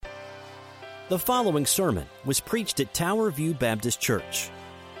The following sermon was preached at Tower View Baptist Church.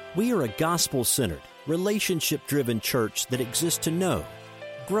 We are a gospel-centered, relationship-driven church that exists to know,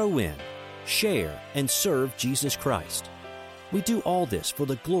 grow in, share, and serve Jesus Christ. We do all this for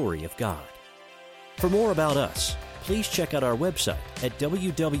the glory of God. For more about us, please check out our website at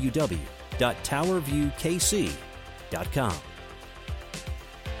www.towerviewkc.com.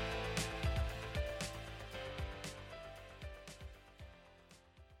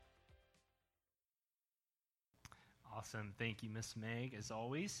 Awesome. Thank you, Miss Meg, as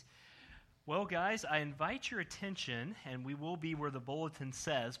always. Well, guys, I invite your attention, and we will be where the bulletin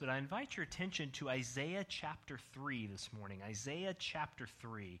says, but I invite your attention to Isaiah chapter 3 this morning. Isaiah chapter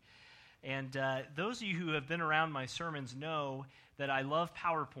 3. And those of you who have been around my sermons know that I love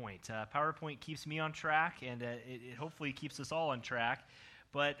PowerPoint. PowerPoint keeps me on track, and it hopefully keeps us all on track.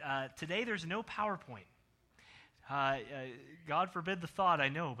 But today there's no PowerPoint. God forbid the thought, I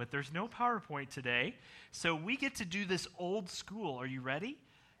know, but there's no PowerPoint today. So we get to do this old school. Are you ready?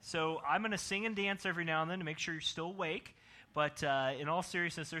 So I'm going to sing and dance every now and then to make sure you're still awake. But in all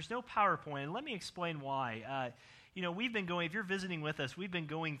seriousness, there's no PowerPoint. And let me explain why. We've been going, if you're visiting with us, we've been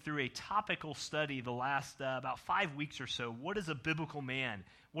going through a topical study the last about 5 weeks or so. What is a biblical man?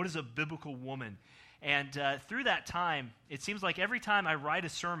 What is a biblical woman? And through that time, it seems like every time I write a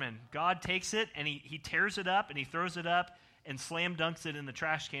sermon, God takes it and he tears it up and he throws it up and slam dunks it in the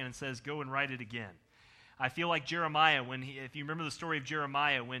trash can and says, go and write it again. I feel like Jeremiah, if you remember the story of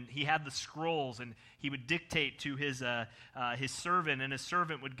Jeremiah, when he had the scrolls and he would dictate to his servant, and his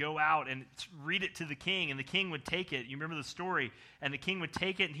servant would go out and read it to the king, and the king would take it. You remember the story? And the king would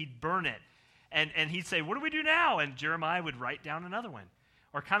take it and he'd burn it. And he'd say, what do we do now? And Jeremiah would write down another one.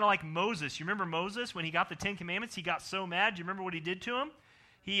 Or kind of like Moses. You remember Moses, when he got the Ten Commandments, he got so mad. Do you remember what he did to him?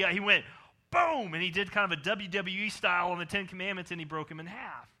 He went, boom, and he did kind of a WWE style on the Ten Commandments, and he broke him in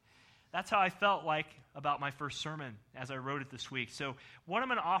half. That's how I felt like about my first sermon as I wrote it this week. So what I'm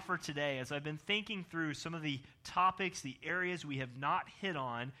going to offer today, as I've been thinking through some of the topics, the areas we have not hit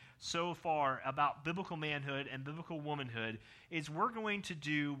on so far about biblical manhood and biblical womanhood, is we're going to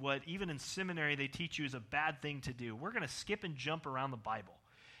do what even in seminary they teach you is a bad thing to do. We're going to skip and jump around the Bible.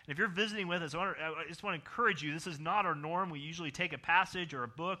 And if you're visiting with us, I just want to encourage you, this is not our norm. We usually take a passage or a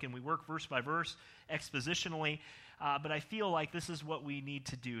book and we work verse by verse expositionally. But I feel like this is what we need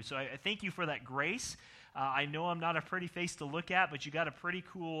to do. So I thank you for that grace. I know I'm not a pretty face to look at, but you got a pretty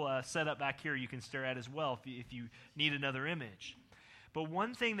cool setup back here you can stare at as well if you need another image. But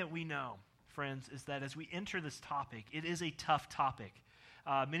one thing that we know, friends, is that as we enter this topic, it is a tough topic.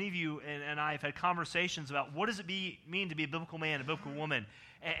 Many of you and I have had conversations about what does it mean to be a biblical man, a biblical woman.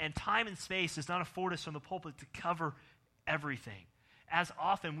 And time and space does not afford us from the pulpit to cover everything. As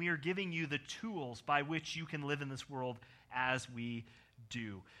often, we are giving you the tools by which you can live in this world as we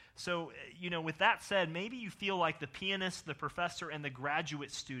do. So, with that said, maybe you feel like the pianist, the professor, and the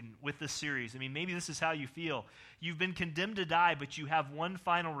graduate student with this series. I mean, maybe this is how you feel. You've been condemned to die, but you have one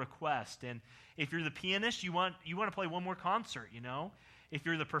final request. And if you're the pianist, you want to play one more concert, If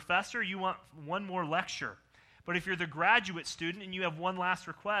you're the professor, you want one more lecture. But if you're the graduate student and you have one last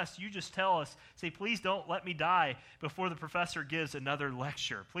request, you just tell us, say, please don't let me die before the professor gives another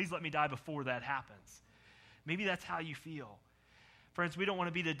lecture. Please let me die before that happens. Maybe that's how you feel. Friends, we don't want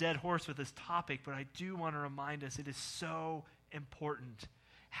to beat a dead horse with this topic, but I do want to remind us it is so important.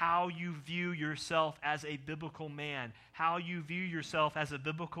 How you view yourself as a biblical man, how you view yourself as a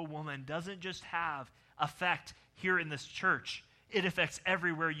biblical woman doesn't just have effect here in this church. It affects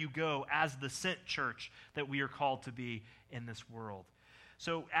everywhere you go as the sent church that we are called to be in this world.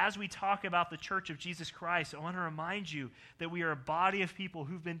 So as we talk about the church of Jesus Christ, I want to remind you that we are a body of people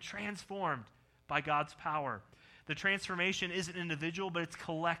who've been transformed by God's power. The transformation isn't individual, but it's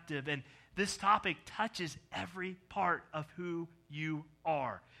collective. And this topic touches every part of who you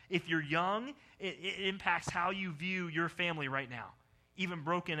are. If you're young, it impacts how you view your family right now, even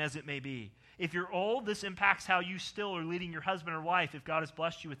broken as it may be. If you're old, this impacts how you still are leading your husband or wife if God has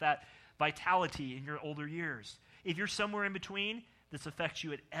blessed you with that vitality in your older years. If you're somewhere in between, this affects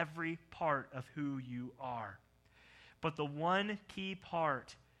you at every part of who you are. But the one key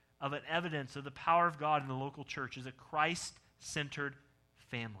part of an evidence of the power of God in the local church is a Christ-centered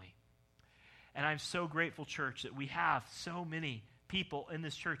family. And I'm so grateful, church, that we have so many people in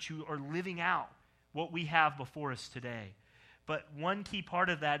this church who are living out what we have before us today. But one key part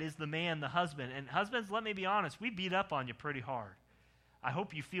of that is the man, the husband. And husbands, let me be honest, we beat up on you pretty hard. I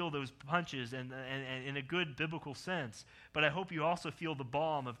hope you feel those punches and in a good biblical sense. But I hope you also feel the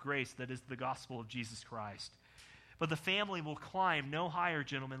balm of grace that is the gospel of Jesus Christ. But the family will climb no higher,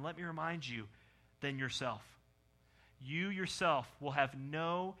 gentlemen, let me remind you, than yourself. You yourself will have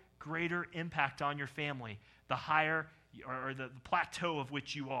no greater impact on your family, the higher or the plateau of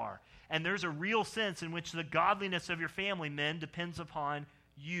which you are. And there's a real sense in which the godliness of your family, men, depends upon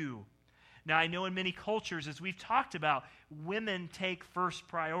you. Now, I know in many cultures, as we've talked about, women take first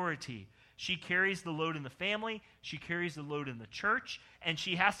priority. She carries the load in the family, she carries the load in the church, and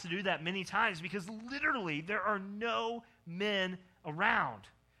she has to do that many times because literally there are no men around.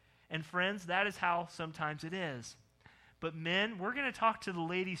 And friends, that is how sometimes it is. But men, we're going to talk to the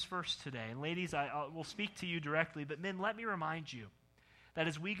ladies first today. And ladies, I will speak to you directly. But men, let me remind you that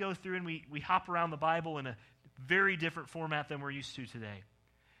as we go through and we hop around the Bible in a very different format than we're used to today,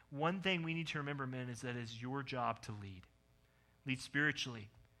 one thing we need to remember, men, is that it's your job to lead. Lead spiritually,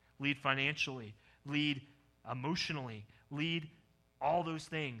 lead financially, lead emotionally, lead all those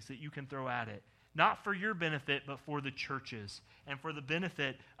things that you can throw at it. Not for your benefit, but for the churches and for the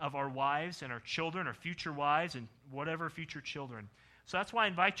benefit of our wives and our children, our future wives and whatever future children. So that's why I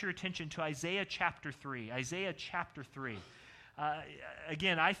invite your attention to Isaiah chapter 3. Isaiah chapter 3.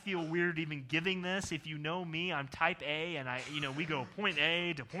 Again, I feel weird even giving this. If you know me, I'm type A, and we go point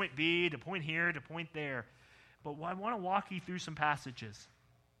A to point B to point here to point there. But I want to walk you through some passages.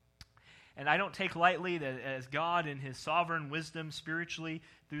 And I don't take lightly that as God in his sovereign wisdom spiritually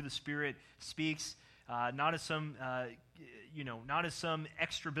through the Spirit speaks, not as some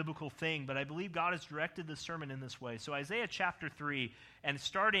extra biblical thing, but I believe God has directed the sermon in this way. So Isaiah chapter 3, and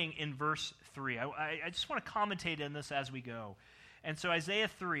starting in verse 3. I just want to commentate on this as we go. And so Isaiah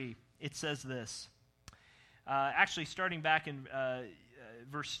 3, it says this. Actually, starting back in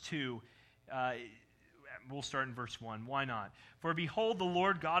verse 2, we'll start in verse 1. Why not? For behold, the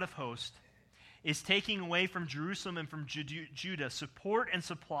Lord God of hosts is taking away from Jerusalem and from Judah support and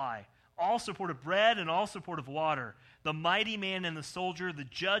supply, all support of bread and all support of water, the mighty man and the soldier, the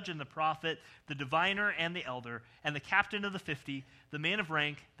judge and the prophet, the diviner and the elder, and the captain of the 50, the man of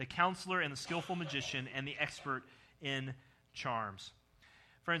rank, the counselor and the skillful magician, and the expert in charms.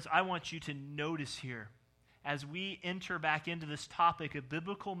 Friends, I want you to notice here, as we enter back into this topic of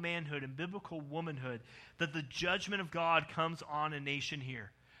biblical manhood and biblical womanhood, that the judgment of God comes on a nation here.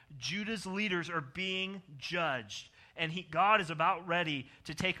 Judah's leaders are being judged, and God is about ready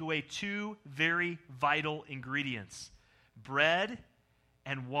to take away two very vital ingredients: bread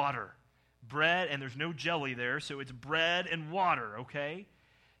and water. Bread, and there's no jelly there, so it's bread and water, okay?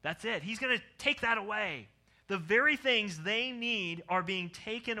 That's it. He's going to take that away. The very things they need are being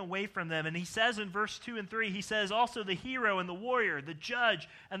taken away from them. And he says in verse 2 and 3, he says also the hero and the warrior, the judge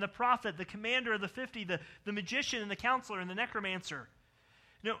and the prophet, the commander of the 50, the magician and the counselor and the necromancer.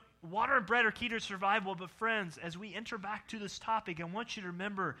 Water and bread are key to survival, but friends, as we enter back to this topic, I want you to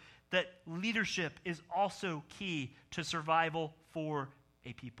remember that leadership is also key to survival for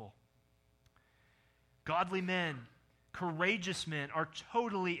a people. Godly men, courageous men are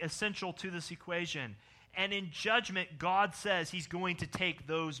totally essential to this equation. And in judgment, God says he's going to take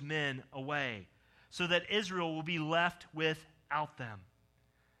those men away so that Israel will be left without them.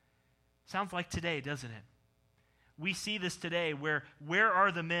 Sounds like today, doesn't it? We see this today where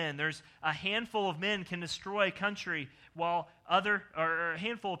are the men? There's a handful of men can destroy a country while a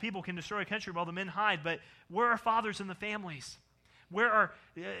handful of people can destroy a country while the men hide. But where are fathers and the families? Where are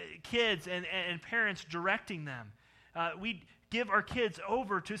kids and parents directing them? We give our kids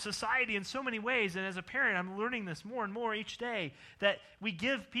over to society in so many ways, and as a parent, I'm learning this more and more each day, that we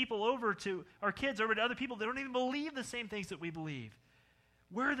give people over to, our kids over to other people that don't even believe the same things that we believe.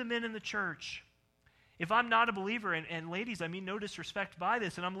 Where are the men in the church? If I'm not a believer, and ladies, I mean no disrespect by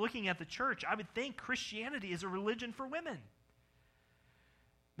this, and I'm looking at the church, I would think Christianity is a religion for women.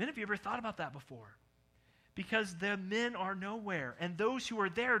 Men, have you ever thought about that before? Because the men are nowhere, and those who are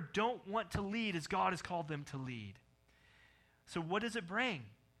there don't want to lead as God has called them to lead. So what does it bring?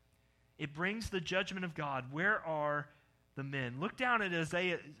 It brings the judgment of God. Where are the men? Look down at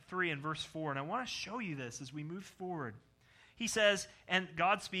Isaiah 3 and verse 4, and I want to show you this as we move forward. He says, and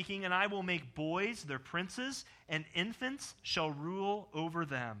God speaking, and I will make boys their princes, and infants shall rule over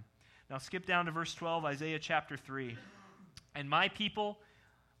them. Now skip down to verse 12, Isaiah chapter 3. And my people,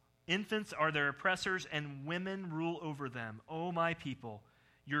 infants are their oppressors, and women rule over them. O my people,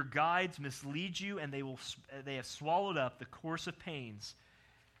 your guides mislead you, and they have swallowed up the course of pains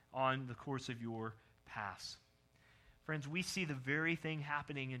on the course of your paths. Friends, we see the very thing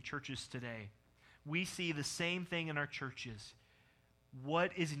happening in churches today. We see the same thing in our churches.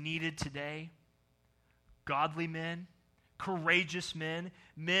 What is needed today? Godly men, courageous men,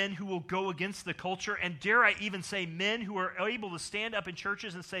 men who will go against the culture, and dare I even say men who are able to stand up in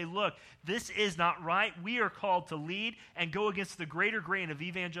churches and say, look, this is not right. We are called to lead and go against the greater grain of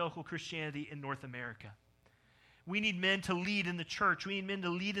evangelical Christianity in North America. We need men to lead in the church. We need men to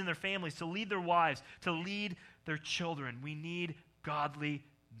lead in their families, to lead their wives, to lead their children. We need godly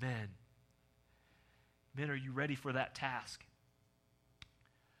men. Men, are you ready for that task?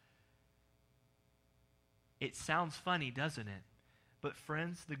 It sounds funny, doesn't it? But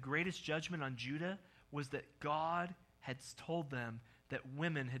friends, the greatest judgment on Judah was that God had told them that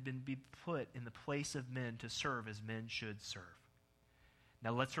women had been put in the place of men to serve as men should serve.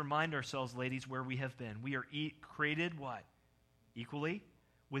 Now let's remind ourselves, ladies, where we have been. We are created what? Equally?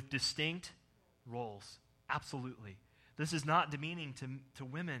 With distinct roles. Absolutely. This is not demeaning to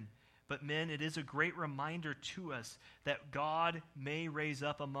women, but men, it is a great reminder to us that God may raise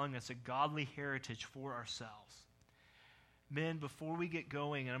up among us a godly heritage for ourselves. Men, before we get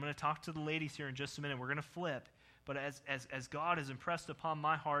going, and I'm going to talk to the ladies here in just a minute, we're going to flip, but as God has impressed upon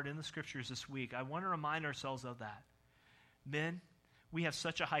my heart in the scriptures this week, I want to remind ourselves of that. Men, we have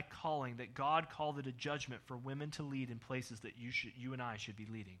such a high calling that God called it a judgment for women to lead in places that you and I should be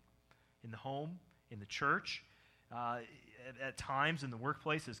leading. In the home, in the church, at times in the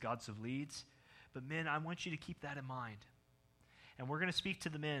workplace as God so leads. But men, I want you to keep that in mind. And we're going to speak to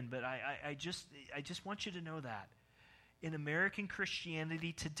the men, but I just want you to know that. In American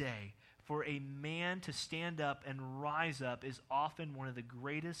Christianity today, for a man to stand up and rise up is often one of the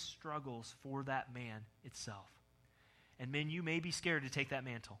greatest struggles for that man itself. And men, you may be scared to take that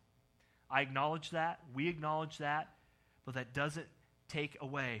mantle. I acknowledge that. We acknowledge that. But that doesn't take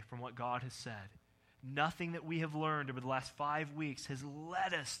away from what God has said. Nothing that we have learned over the last 5 weeks has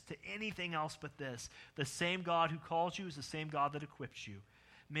led us to anything else but this. The same God who calls you is the same God that equips you.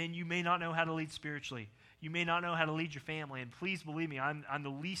 Men, you may not know how to lead spiritually. You may not know how to lead your family. And please believe me, I'm the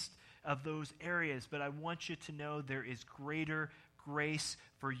least of those areas. But I want you to know there is greater grace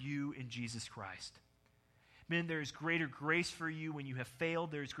for you in Jesus Christ. Men, there is greater grace for you when you have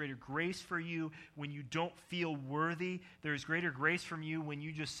failed. There is greater grace for you when you don't feel worthy. There is greater grace from you when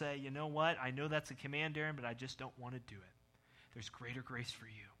you just say, you know what, I know that's a command, Darren, but I just don't want to do it. There's greater grace for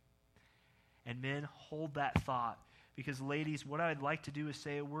you. And men, hold that thought. Because ladies, what I'd like to do is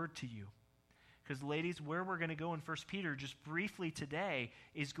say a word to you. Because ladies, where we're going to go in 1 Peter just briefly today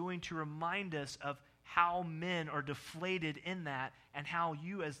is going to remind us of how men are deflated in that and how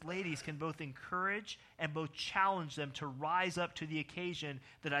you as ladies can both encourage and both challenge them to rise up to the occasion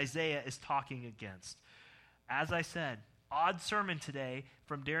that Isaiah is talking against. As I said, odd sermon today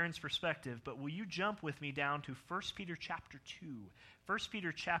from Darren's perspective, but will you jump with me down to 1 Peter chapter 2? 1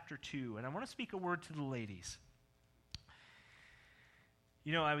 Peter chapter 2, and I want to speak a word to the ladies.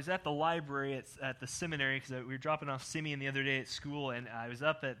 You know, I was at the library at the seminary because we were dropping off Simeon the other day at school, and I was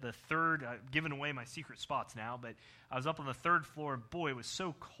up at the third, giving away my secret spots now, but I was up on the third floor, and boy, it was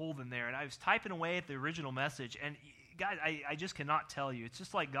so cold in there, and I was typing away at the original message, and guys, I just cannot tell you. It's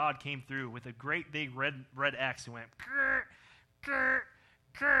just like God came through with a great big red X and went, grr, grr,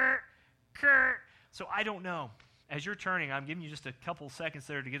 grr, grr. So I don't know. As you're turning, I'm giving you just a couple seconds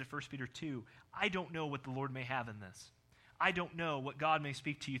there to get to 1 Peter 2. I don't know what the Lord may have in this. I don't know what God may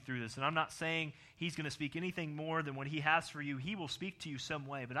speak to you through this. And I'm not saying he's going to speak anything more than what he has for you. He will speak to you some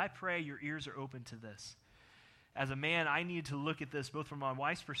way. But I pray your ears are open to this. As a man, I need to look at this both from my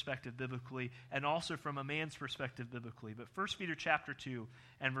wife's perspective biblically and also from a man's perspective biblically. But 1 Peter chapter 2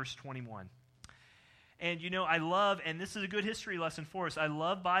 and verse 21. And you know, I love, and this is a good history lesson for us, I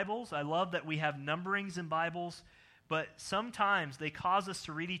love Bibles. I love that we have numberings in Bibles. But sometimes they cause us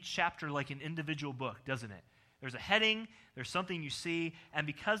to read each chapter like an individual book, doesn't it? There's a heading, there's something you see, and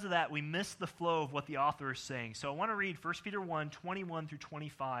because of that, we miss the flow of what the author is saying. So I want to read 1 Peter 1, 21 through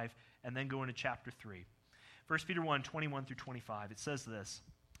 25, and then go into chapter 3. 1 Peter 1, 21 through 25. It says this.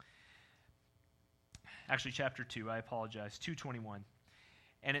 Actually, chapter 2, I apologize, 2:21.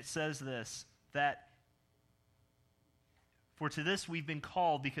 And it says this, that for to this we've been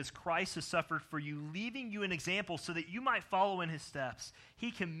called because Christ has suffered for you, leaving you an example so that you might follow in his steps. He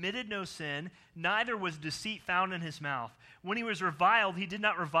committed no sin, neither was deceit found in his mouth. When he was reviled, he did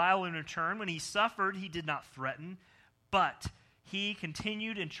not revile in return. When he suffered, he did not threaten. But he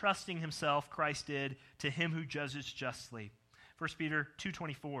continued entrusting himself, Christ did, to him who judges justly. 1 Peter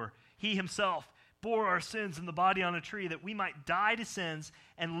 2:24, he himself bore our sins in the body on a tree that we might die to sins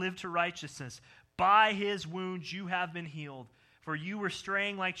and live to righteousness. By his wounds you have been healed. For you were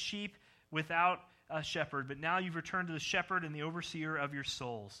straying like sheep without a shepherd, but now you've returned to the shepherd and the overseer of your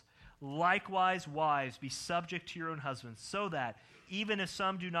souls. Likewise, wives, be subject to your own husbands, so that, even if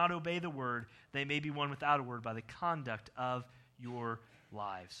some do not obey the word, they may be won without a word by the conduct of your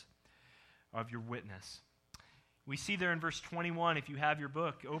lives, of your witness. We see there in verse 21, if you have your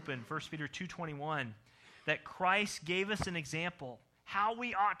book open, 1 Peter 2:21, that Christ gave us an example. how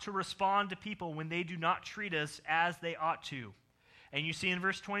we ought to respond to people when they do not treat us as they ought to. And you see in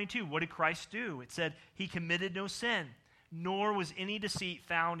verse 22, what did Christ do? It said, he committed no sin, nor was any deceit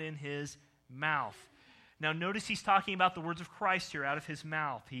found in his mouth. Now notice he's talking about the words of Christ here out of his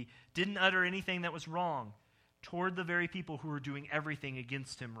mouth. He didn't utter anything that was wrong toward the very people who were doing everything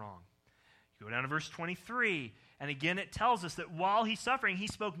against him wrong. You go down to verse 23, and again it tells us that while he's suffering, he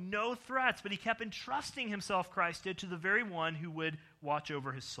spoke no threats, but he kept entrusting himself, Christ did, to the very one who would watch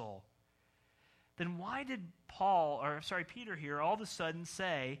over his soul. Then why did Peter here all of a sudden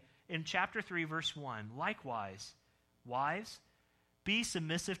say in chapter 3, verse 1, likewise, wives, be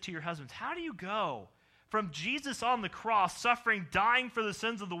submissive to your husbands? How do you go from Jesus on the cross, suffering, dying for the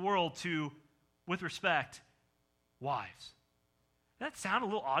sins of the world, to, with respect, wives? Does that sound a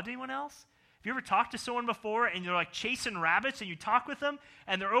little odd to anyone else? Have you ever talked to someone before and you're like chasing rabbits and you talk with them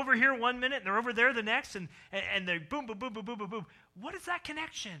and they're over here one minute and they're over there the next and they're boom, boom, boom, boom, boom, boom, boom. What is that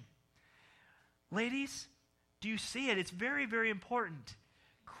connection? Ladies, do you see it? It's very, very important.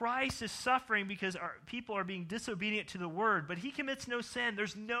 Christ is suffering because our people are being disobedient to the word, but he commits no sin.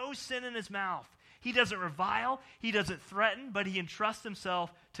 There's no sin in his mouth. He doesn't revile, he doesn't threaten, but he entrusts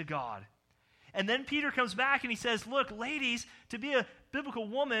himself to God. And then Peter comes back and he says, look, ladies, to be a biblical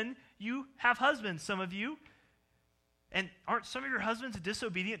woman, you have husbands, some of you. And aren't some of your husbands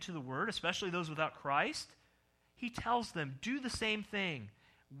disobedient to the word, especially those without Christ? He tells them, do the same thing.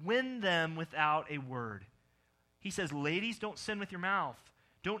 Win them without a word. He says, ladies, don't sin with your mouth.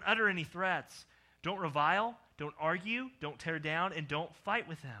 Don't utter any threats. Don't revile. Don't argue. Don't tear down. And don't fight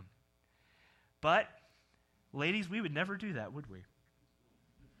with them. But, ladies, we would never do that, would we?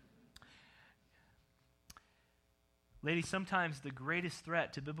 Ladies, sometimes the greatest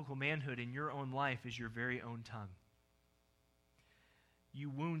threat to biblical manhood in your own life is your very own tongue.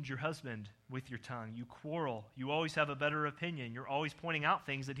 You wound your husband with your tongue. You quarrel. You always have a better opinion. You're always pointing out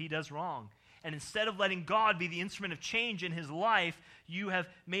things that he does wrong. And instead of letting God be the instrument of change in his life, you have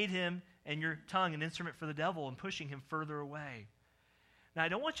made him and your tongue an instrument for the devil and pushing him further away. Now, I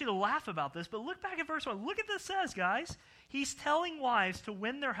don't want you to laugh about this, but look back at verse 1. Look at this says, guys. He's telling wives to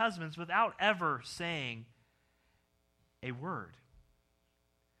win their husbands without ever saying a word.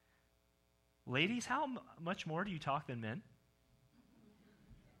 Ladies, how much more do you talk than men?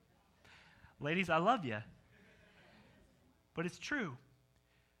 Ladies, I love you. But it's true.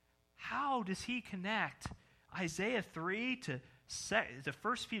 How does he connect Isaiah 3 to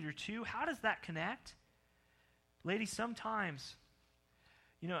 1 Peter 2? How does that connect? Ladies, sometimes,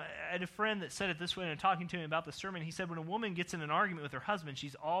 I had a friend that said it this way when talking to him about the sermon. He said when a woman gets in an argument with her husband,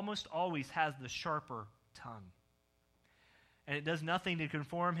 she's almost always has the sharper tongue. And it does nothing to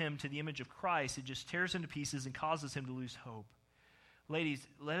conform him to the image of Christ. It just tears him to pieces and causes him to lose hope. Ladies,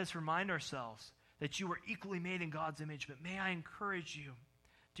 let us remind ourselves that you are equally made in God's image. But may I encourage you,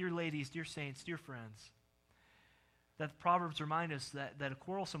 dear ladies, dear saints, dear friends, that the Proverbs remind us that a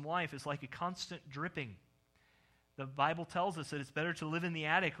quarrelsome life is like a constant dripping. The Bible tells us that it's better to live in the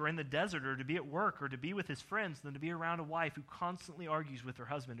attic or in the desert or to be at work or to be with his friends than to be around a wife who constantly argues with her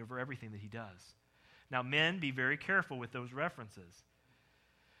husband over everything that he does. Now, men, be very careful with those references.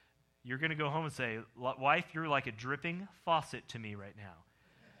 You're going to go home and say, wife, you're like a dripping faucet to me right now.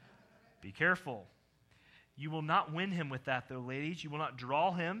 Be careful. You will not win him with that, though, ladies. You will not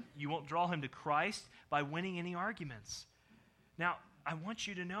draw him. You won't draw him to Christ by winning any arguments. Now, I want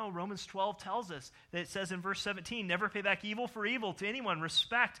you to know Romans 12 tells us that it says in verse 17, never pay back evil for evil to anyone.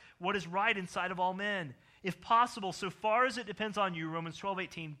 Respect what is right in sight of all men. If possible, so far as it depends on you, Romans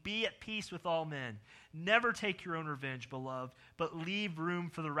 12:18, be at peace with all men. Never take your own revenge, beloved, but leave room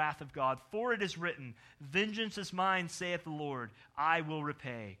for the wrath of God. For it is written, vengeance is mine, saith the Lord, I will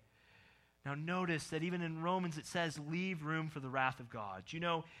repay. Now notice that even in Romans it says, leave room for the wrath of God. You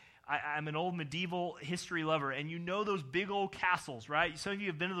know, I'm an old medieval history lover, and you know those big old castles, right? Some of you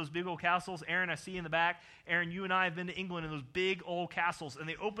have been to those big old castles. Aaron, I see you in the back. Aaron, you and I have been to England in those big old castles, and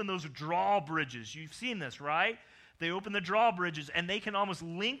they open those drawbridges. You've seen this, right? They open the drawbridges, and they can almost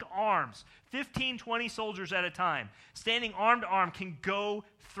link arms. 15, 20 soldiers at a time, standing arm to arm, can go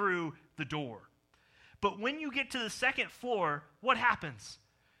through the door. But when you get to the second floor, what happens?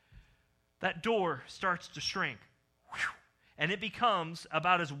 That door starts to shrink. Whew. And it becomes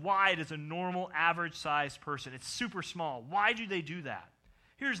about as wide as a normal, average-sized person. It's super small. Why do they do that?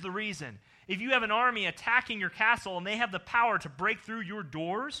 Here's the reason. If you have an army attacking your castle and they have the power to break through your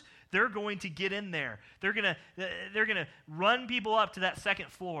doors, they're going to get in there. They're going to run people up to that second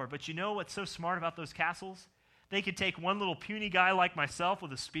floor. But you know what's so smart about those castles? They could take one little puny guy like myself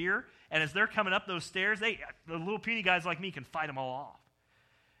with a spear, and as they're coming up those stairs, the little puny guys like me can fight them all off.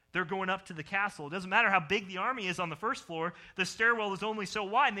 They're going up to the castle. It doesn't matter how big the army is on the first floor. The stairwell is only so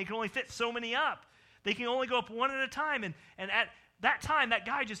wide, and they can only fit so many up. They can only go up one at a time, and at that time, that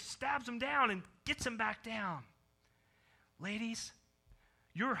guy just stabs him down and gets him back down. Ladies,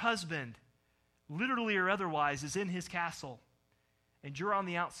 your husband, literally or otherwise, is in his castle, and you're on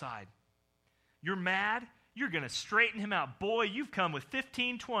the outside. You're mad. You're going to straighten him out. Boy, you've come with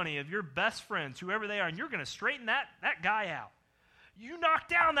 15, 20 of your best friends, whoever they are, and you're going to straighten that guy out. You knock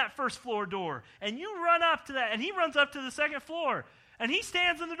down that first floor door, and you run up to that, and he runs up to the second floor, and he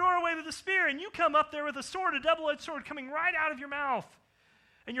stands in the doorway with a spear, and you come up there with a sword, a double-edged sword coming right out of your mouth.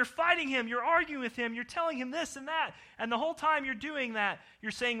 And you're fighting him, you're arguing with him, you're telling him this and that, and the whole time you're doing that,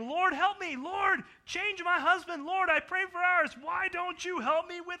 you're saying, Lord, help me, Lord, change my husband, Lord, I pray for ours. Why don't you help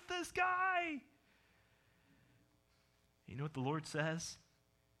me with this guy? You know what the Lord says?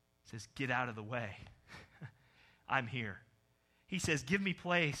 He says, get out of the way. I'm here. He says, give me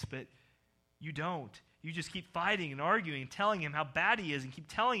place, but you don't. You just keep fighting and arguing and telling him how bad he is and keep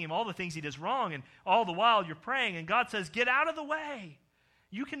telling him all the things he does wrong, and all the while you're praying, and God says, get out of the way.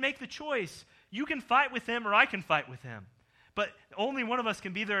 You can make the choice. You can fight with him or I can fight with him. But only one of us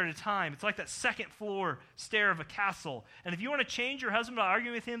can be there at a time. It's like that second floor stair of a castle. And if you want to change your husband by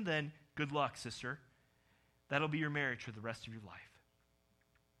arguing with him, then good luck, sister. That'll be your marriage for the rest of your life.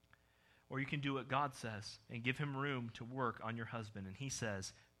 Or you can do what God says and give him room to work on your husband. And he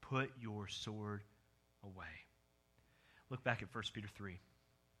says, put your sword away. Look back at 1 Peter 3,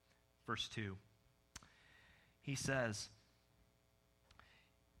 verse 2. He says,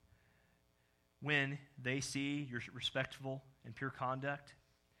 when they see your respectful and pure conduct,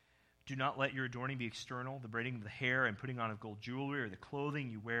 do not let your adorning be external, the braiding of the hair and putting on of gold jewelry or the clothing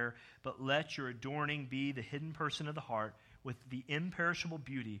you wear, but let your adorning be the hidden person of the heart with the imperishable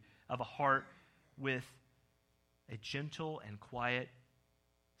beauty of a heart with a gentle and quiet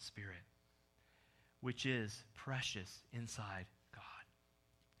spirit, which is precious inside God.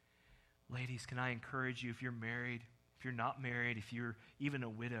 Ladies, can I encourage you, if you're married, if you're not married, if you're even a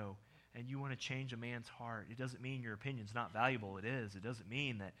widow, and you want to change a man's heart, it doesn't mean your opinion's not valuable. It is. It doesn't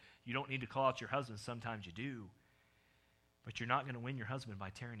mean that you don't need to call out your husband. Sometimes you do. But you're not going to win your husband by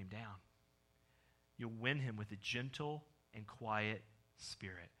tearing him down. You'll win him with a gentle and quiet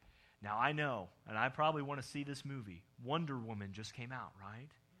spirit. Now, I know, and I probably want to see this movie. Wonder Woman just came out, right?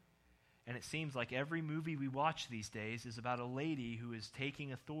 And it seems like every movie we watch these days is about a lady who is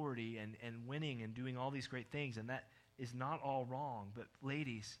taking authority and winning and doing all these great things. And that is not all wrong. But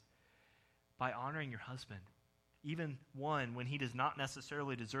ladies, by honoring your husband, even one when he does not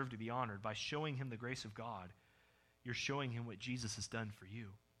necessarily deserve to be honored, by showing him the grace of God, you're showing him what Jesus has done for you.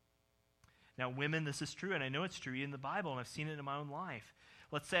 Now, women, this is true, and I know it's true in the Bible, and I've seen it in my own life.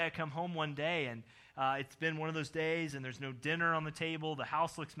 Let's say I come home one day, and it's been one of those days, and there's no dinner on the table, the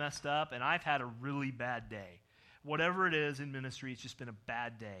house looks messed up, and I've had a really bad day. Whatever it is in ministry, it's just been a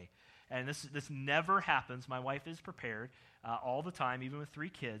bad day. And this never happens. My wife is prepared all the time, even with 3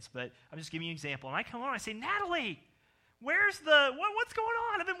 kids. But I'm just giving you an example. And I come home and I say, Natalie, what's going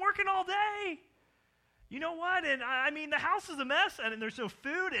on? I've been working all day. You know what? And I mean, the house is a mess, and there's no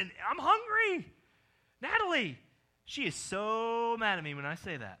food, and I'm hungry. Natalie, she is so mad at me when I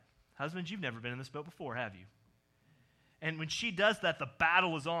say that. Husbands, you've never been in this boat before, have you? And when she does that, the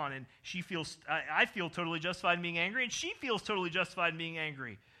battle is on, and I feel totally justified in being angry, and she feels totally justified in being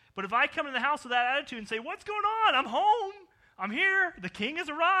angry. But if I come in the house with that attitude and say, what's going on? I'm home. I'm here. The king has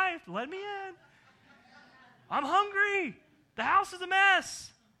arrived. Let me in. I'm hungry. The house is a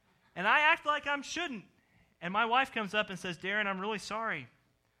mess. And I act like I shouldn't. And my wife comes up and says, Darren, I'm really sorry.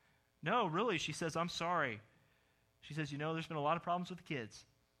 No, really, she says, I'm sorry. She says, there's been a lot of problems with the kids.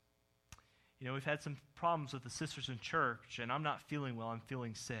 We've had some problems with the sisters in church, and I'm not feeling well. I'm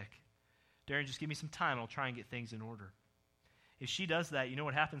feeling sick. Darren, just give me some time, and I'll try and get things in order. If she does that, you know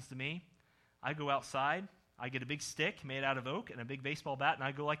what happens to me? I go outside, I get a big stick made out of oak and a big baseball bat, and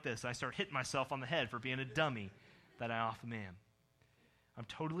I go like this. I start hitting myself on the head for being a dummy that I often am. I'm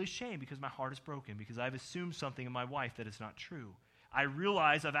totally ashamed because my heart is broken, because I've assumed something in my wife that is not true. I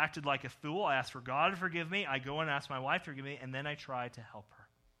realize I've acted like a fool. I ask for God to forgive me. I go and ask my wife to forgive me, and then I try to help her.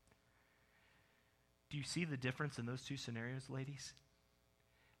 Do you see the difference in those 2 scenarios, ladies?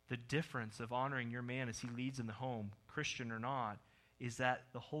 The difference of honoring your man as he leads in the home, Christian or not, is that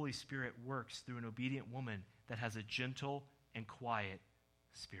the Holy Spirit works through an obedient woman that has a gentle and quiet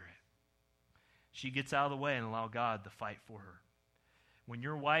spirit. She gets out of the way and allow God to fight for her. When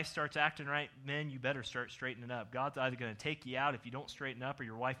your wife starts acting right, men, you better start straightening up. God's either going to take you out if you don't straighten up, or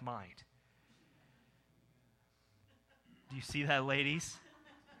your wife might. Do you see that, ladies?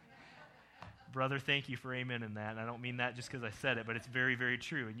 Brother, thank you for amen in that. And I don't mean that just because I said it, but it's very, very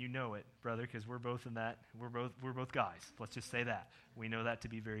true. And you know it, brother, because we're both in that. We're both guys. Let's just say that. We know that to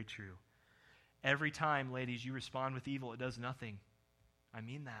be very true. Every time, ladies, you respond with evil, it does nothing. I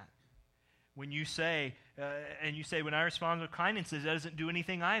mean that. When you say, when I respond with kindness, it doesn't do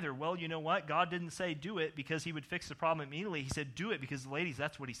anything either. Well, you know what? God didn't say do it because he would fix the problem immediately. He said do it because, ladies,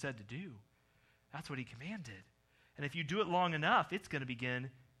 that's what he said to do. That's what he commanded. And if you do it long enough, it's going to begin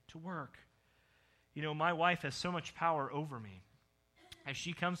to work. You know, my wife has so much power over me. As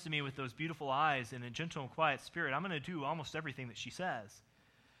she comes to me with those beautiful eyes and a gentle and quiet spirit, I'm going to do almost everything that she says,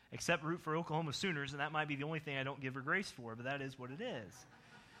 except root for Oklahoma Sooners, and that might be the only thing I don't give her grace for, but that is what it is.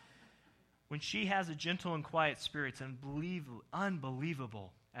 When she has a gentle and quiet spirit, it's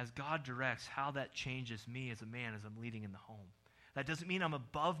unbelievable as God directs how that changes me as a man as I'm leading in the home. That doesn't mean I'm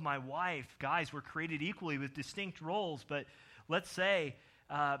above my wife. Guys, we're created equally with distinct roles, but let's say,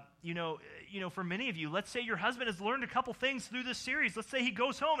 for many of you, let's say your husband has learned a couple things through this series. Let's say he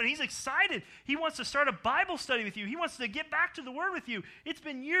goes home and he's excited. He wants to start a Bible study with you. He wants to get back to the Word with you. It's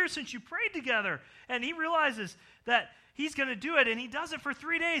been years since you prayed together, and he realizes that he's going to do it, and he does it for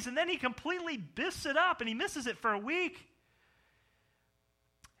 3 days, and then he completely biffs it up, and he misses it for a week.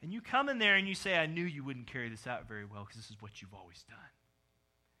 And you come in there and you say, I knew you wouldn't carry this out very well because this is what you've always done.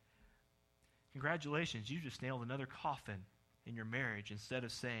 Congratulations, you just nailed another coffin in your marriage instead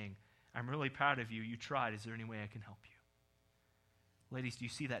of saying, I'm really proud of you. You tried. Is there any way I can help you? Ladies, do you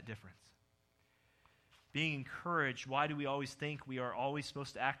see that difference? Being encouraged, why do we always think we are always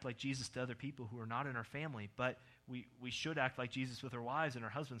supposed to act like Jesus to other people who are not in our family? But we should act like Jesus with our wives and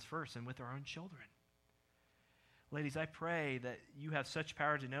our husbands first and with our own children. Ladies, I pray that you have such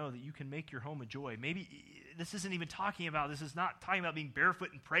power to know that you can make your home a joy. Maybe this is not talking about being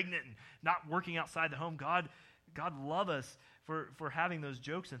barefoot and pregnant and not working outside the home. God love us for having those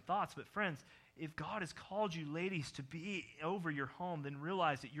jokes and thoughts. But friends, if God has called you, ladies, to be over your home, then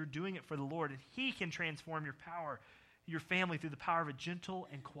realize that you're doing it for the Lord, and he can transform your family through the power of a gentle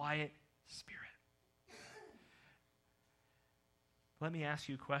and quiet spirit. Let me ask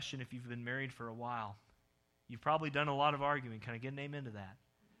you a question. If you've been married for a while, you've probably done a lot of arguing. Can I get an amen to that?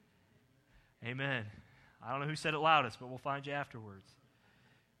 Amen. I don't know who said it loudest, but we'll find you afterwards.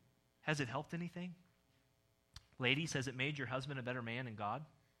 Has it helped anything? Ladies, has it made your husband a better man in God?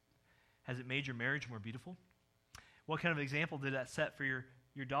 Has it made your marriage more beautiful? What kind of example did that set for your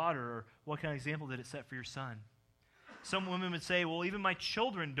daughter, or what kind of example did it set for your son? Some women would say, well, even my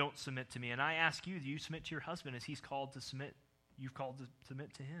children don't submit to me. And I ask you, do you submit to your husband as he's called to submit? You've called to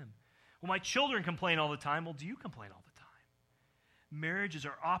submit to him. Well, my children complain all the time. Well, do you complain all the time? Marriage is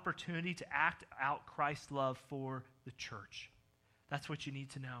our opportunity to act out Christ's love for the church. That's what you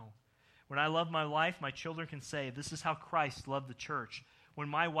need to know. When I love my wife, my children can say, this is how Christ loved the church. When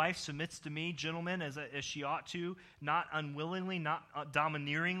my wife submits to me, gentlemen, as she ought to, not unwillingly, not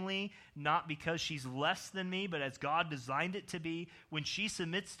domineeringly, not because she's less than me, but as God designed it to be, when she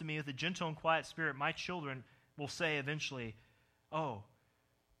submits to me with a gentle and quiet spirit, my children will say eventually, oh,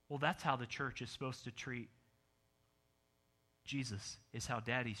 well, that's how the church is supposed to treat Jesus, is how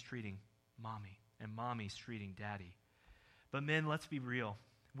daddy's treating mommy, and mommy's treating daddy. But men, let's be real.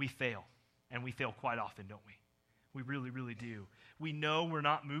 We fail, and we fail quite often, don't we? We really, really do. We know we're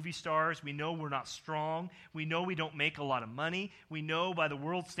not movie stars. We know we're not strong. We know we don't make a lot of money. We know by the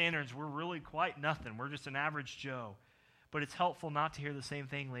world standards we're really quite nothing. We're just an average Joe. But it's helpful not to hear the same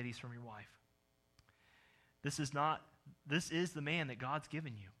thing, ladies, from your wife. This is the man that God's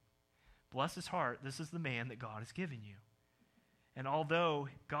given you. Bless his heart, this is the man that God has given you. And although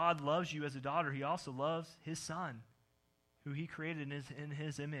God loves you as a daughter, he also loves his son, who he created in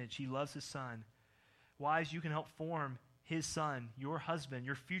his image. He loves his son. Wives, you can help form his son, your husband,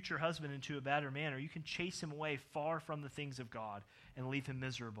 your future husband, into a better man, or you can chase him away far from the things of God and leave him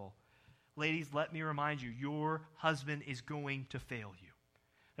miserable. Ladies, let me remind you, your husband is going to fail you.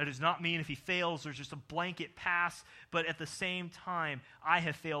 That does not mean if he fails, there's just a blanket pass, but at the same time, I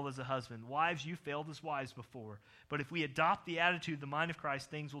have failed as a husband. Wives, you failed as wives before. But if we adopt the attitude, the mind of Christ,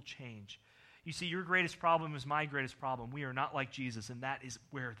 things will change. You see, your greatest problem is my greatest problem. We are not like Jesus, and that is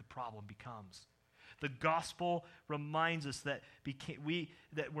where the problem becomes. The gospel reminds us that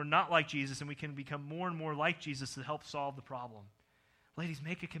we're not like Jesus, and we can become more and more like Jesus to help solve the problem. Ladies,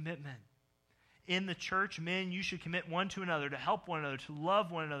 make a commitment. In the church, men, you should commit one to another, to help one another, to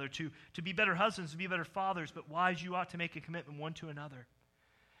love one another, to be better husbands, to be better fathers. But wives, you ought to make a commitment one to another.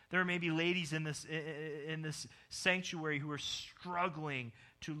 There may be ladies in this sanctuary who are struggling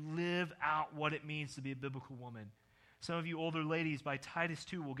to live out what it means to be a biblical woman. Some of you older ladies, by Titus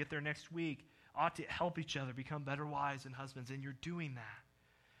 2, we'll get there next week, ought to help each other become better wives and husbands, and you're doing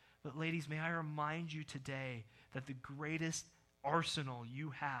that. But ladies, may I remind you today that the greatest arsenal you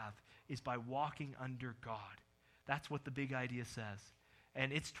have is by walking under God. That's what the big idea says.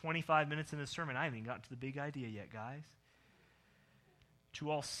 And it's 25 minutes in the sermon. I haven't even gotten to the big idea yet, guys. To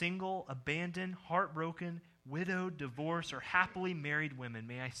all single, abandoned, heartbroken, widowed, divorced, or happily married women,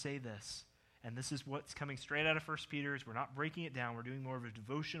 may I say this. And this is what's coming straight out of 1 Peter. We're not breaking it down. We're doing more of a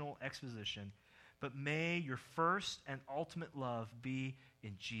devotional exposition. But may your first and ultimate love be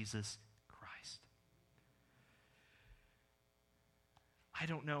in Jesus Christ. I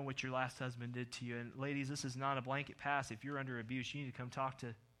don't know what your last husband did to you. And ladies, this is not a blanket pass. If you're under abuse, you need to come talk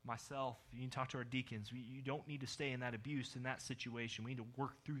to myself. You need to talk to our deacons. You don't need to stay in that abuse, in that situation. We need to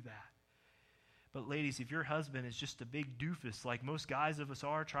work through that. But ladies, if your husband is just a big doofus, like most guys of us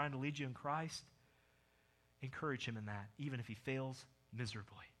are, trying to lead you in Christ, encourage him in that, even if he fails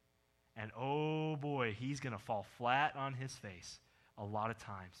miserably. And oh boy, he's going to fall flat on his face a lot of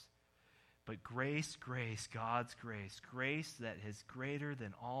times. But grace, grace, God's grace, grace that is greater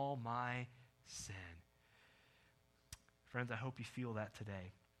than all my sin. Friends, I hope you feel that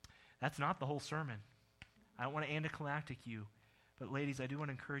today. That's not the whole sermon. I don't want to anticlimactic you. But ladies, I do want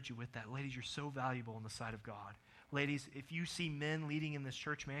to encourage you with that. Ladies, you're so valuable in the sight of God. Ladies, if you see men leading in this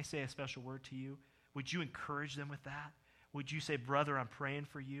church, may I say a special word to you? Would you encourage them with that? Would you say, brother, I'm praying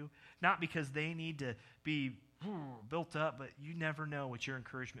for you? Not because they need to be built up, but you never know what your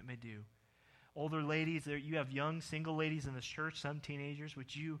encouragement may do. Older ladies, you have young single ladies in this church, some teenagers.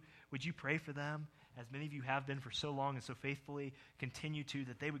 Would you pray for them, as many of you have been for so long and so faithfully continue to,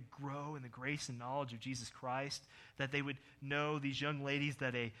 that they would grow in the grace and knowledge of Jesus Christ, that they would know, these young ladies,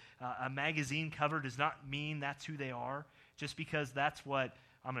 that a magazine cover does not mean that's who they are, just because that's what,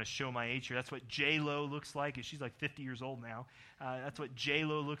 I'm going to show my age here, that's what J-Lo looks like, and she's like 50 years old now. That's what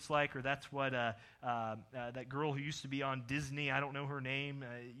J-Lo looks like, or that's what that girl who used to be on Disney, I don't know her name,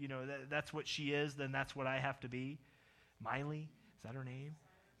 that's what she is, then that's what I have to be. Miley, is that her name?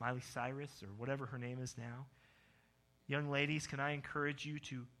 Miley Cyrus, or whatever her name is now. Young ladies, can I encourage you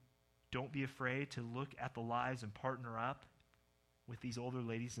to don't be afraid to look at the lives and partner up with these older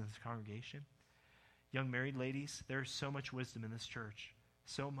ladies in this congregation. Young married ladies, there's so much wisdom in this church.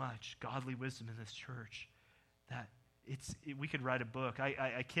 So much godly wisdom in this church that we could write a book.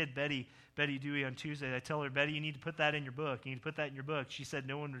 I kid Betty Dewey on Tuesday. I tell her, Betty, you need to put that in your book. You need to put that in your book. She said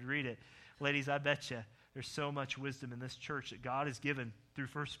no one would read it. Ladies, I bet you there's so much wisdom in this church that God has given through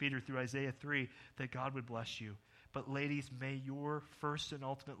 1 Peter, through Isaiah 3, that God would bless you. But ladies, may your first and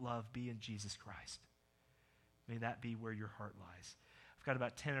ultimate love be in Jesus Christ. May that be where your heart lies. I've got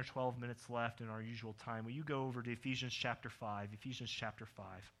about 10 or 12 minutes left in our usual time. Will you go over to Ephesians chapter 5? Ephesians chapter 5.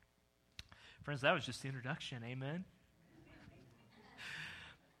 Friends, that was just the introduction. Amen?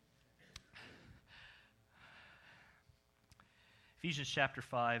 Ephesians chapter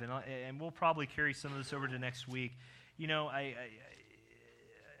 5, and we'll probably carry some of this over to next week. You know,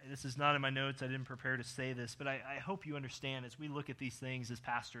 this is not in my notes. I didn't prepare to say this, but I hope you understand as we look at these things as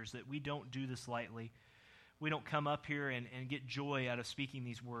pastors that we don't do this lightly. We don't come up here and get joy out of speaking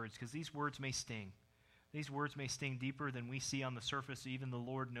these words, because these words may sting. These words may sting deeper than we see on the surface. Even the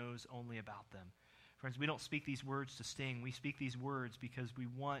Lord knows only about them. Friends, we don't speak these words to sting. We speak these words because we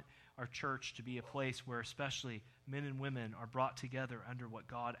want our church to be a place where especially men and women are brought together under what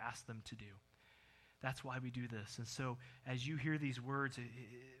God asked them to do. That's why we do this. And so as you hear these words,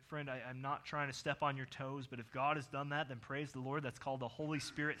 friend, I'm not trying to step on your toes, but if God has done that, then praise the Lord. That's called the Holy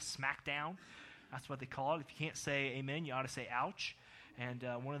Spirit smackdown. That's what they call it. If you can't say amen, you ought to say ouch, and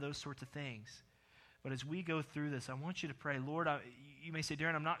one of those sorts of things. But as we go through this, I want you to pray, Lord, you may say,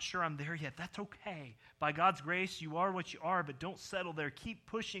 Darren, I'm not sure I'm there yet. That's okay. By God's grace, you are what you are, but don't settle there. Keep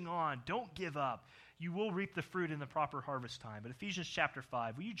pushing on. Don't give up. You will reap the fruit in the proper harvest time. But Ephesians chapter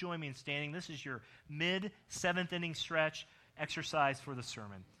 5, will you join me in standing? This is your mid-seventh inning stretch exercise for the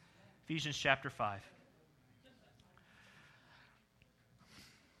sermon. Ephesians chapter 5.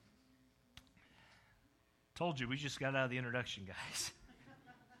 Told you, we just got out of the introduction, guys.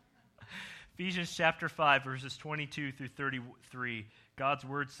 Ephesians chapter 5, verses 22 through 33. God's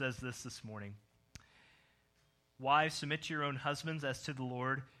word says this morning. Wives, submit to your own husbands as to the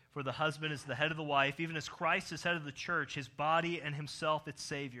Lord, for the husband is the head of the wife, even as Christ is head of the church, his body, and himself its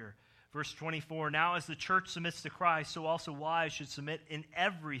Savior. Verse 24, now as the church submits to Christ, so also wives should submit in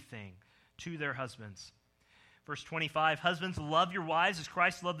everything to their husbands. Verse 25, husbands, love your wives as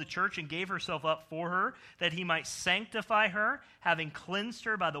Christ loved the church and gave himself up for her, that he might sanctify her, having cleansed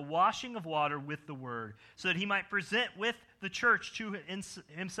her by the washing of water with the word, so that he might present with the church to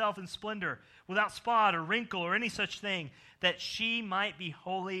himself in splendor, without spot or wrinkle or any such thing, that she might be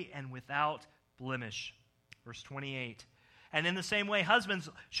holy and without blemish. Verse 28, And in the same way, husbands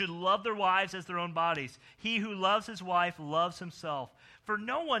should love their wives as their own bodies. He who loves his wife loves himself. For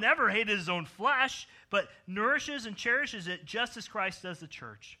no one ever hated his own flesh, but nourishes and cherishes it just as Christ does the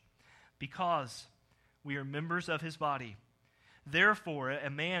church, because we are members of his body. Therefore, a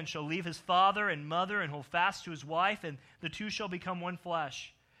man shall leave his father and mother and hold fast to his wife, and the two shall become one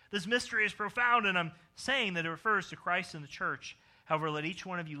flesh. This mystery is profound, and I'm saying that it refers to Christ and the church. However, let each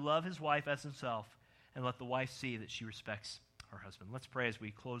one of you love his wife as himself, and let the wife see that she respects her husband. Let's pray as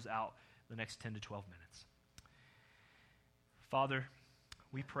we close out the next 10 to 12 minutes. Father,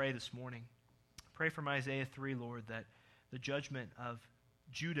 we pray this morning. Pray from Isaiah 3, Lord, that the judgment of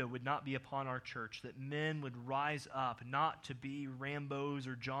Judah would not be upon our church, that men would rise up, not to be Rambos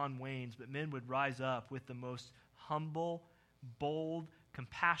or John Waynes, but men would rise up with the most humble, bold,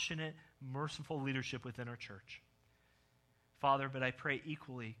 compassionate, merciful leadership within our church. Father, but I pray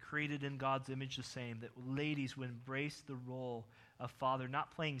equally, created in God's image the same, that ladies would embrace the role of Father,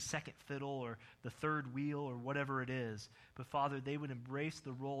 not playing second fiddle or the third wheel or whatever it is, but Father, they would embrace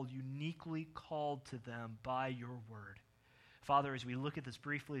the role uniquely called to them by your word. Father, as we look at this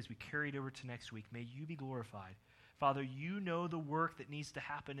briefly, as we carry it over to next week, may you be glorified. Father, you know the work that needs to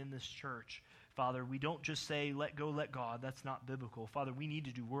happen in this church. Father, we don't just say, let go, let God. That's not biblical. Father, we need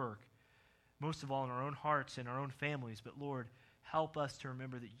to do work, most of all in our own hearts and our own families. But Lord, help us to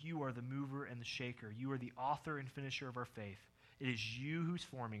remember that you are the mover and the shaker. You are the author and finisher of our faith. It is you who's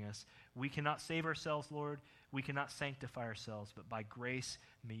forming us. We cannot save ourselves, Lord. We cannot sanctify ourselves. But by grace,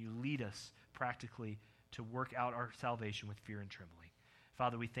 may you lead us practically to work out our salvation with fear and trembling.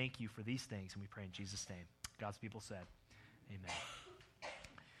 Father, we thank you for these things, and we pray in Jesus' name. God's people said, amen.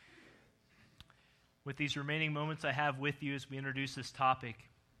 With these remaining moments I have with you as we introduce this topic,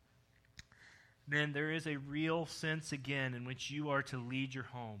 men, there is a real sense again in which you are to lead your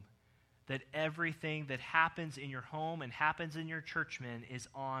home, that everything that happens in your home and happens in your church, men, is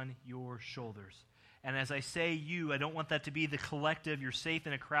on your shoulders. And as I say you, I don't want that to be the collective, you're safe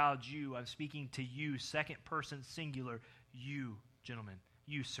in a crowd, you. I'm speaking to you, second person singular, you, gentlemen,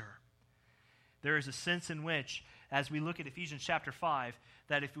 you, sir. There is a sense in which, as we look at Ephesians chapter 5,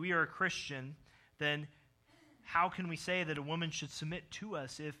 that if we are a Christian, then how can we say that a woman should submit to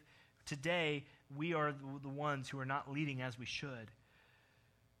us if today we are the ones who are not leading as we should?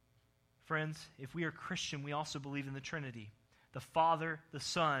 Friends, if we are Christian, we also believe in the Trinity, the Father, the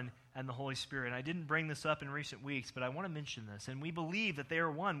Son, and the Holy Spirit. I didn't bring this up in recent weeks, but I want to mention this. And we believe that they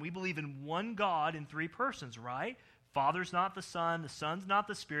are one. We believe in one God in three persons, right? Father's not the Son's not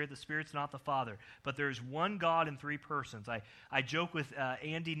the Spirit's not the Father. But there's one God in three persons. I joke with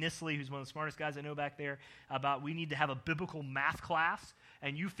Andy Nisley, who's one of the smartest guys I know back there, about we need to have a biblical math class,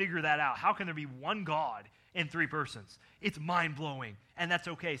 and you figure that out. How can there be one God in three persons? It's mind-blowing, and that's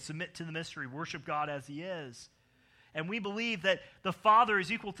okay. Submit to the mystery. Worship God as he is. And we believe that the Father is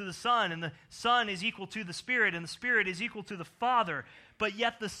equal to the Son, and the Son is equal to the Spirit, and the Spirit is equal to the Father. But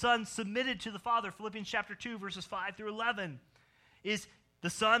yet the Son submitted to the Father. Philippians chapter 2, verses 5 through 11. Is the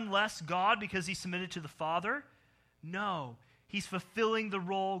Son less God because he submitted to the Father? No. He's fulfilling the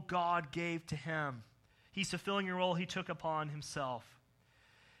role God gave to him. He's fulfilling a role he took upon himself.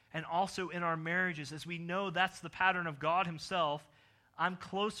 And also in our marriages, as we know that's the pattern of God himself, I'm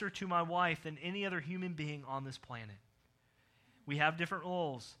closer to my wife than any other human being on this planet. We have different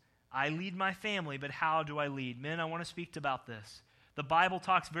roles. I lead my family, but how do I lead? Men, I want to speak about this. The Bible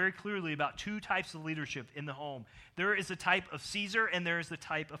talks very clearly about two types of leadership in the home. There is a type of Caesar, and there is the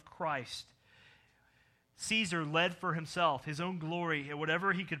type of Christ. Caesar led for himself, his own glory, and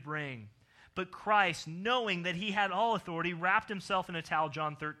whatever he could bring. But Christ, knowing that he had all authority, wrapped himself in a towel,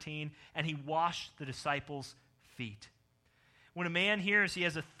 John 13, and he washed the disciples' feet. When a man hears he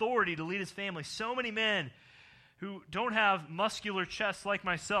has authority to lead his family, so many men who don't have muscular chests like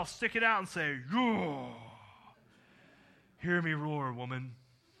myself stick it out and say, "Yoo! Hear me roar, woman."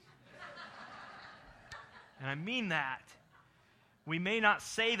 And I mean that. We may not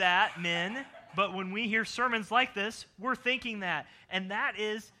say that, men, but when we hear sermons like this, we're thinking that. And that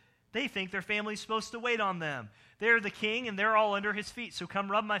is, they think their family's supposed to wait on them. They're the king and they're all under his feet, so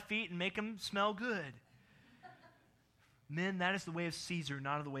come rub my feet and make them smell good. Men, that is the way of Caesar,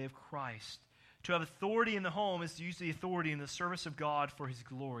 not the way of Christ. To have authority in the home is to use the authority in the service of God for his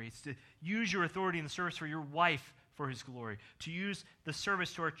glory. It's to use your authority in the service for your wife for his glory. To use the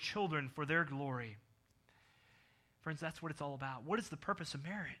service to our children for their glory. Friends, that's what it's all about. What is the purpose of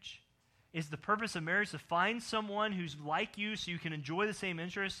marriage? Is the purpose of marriage to find someone who's like you so you can enjoy the same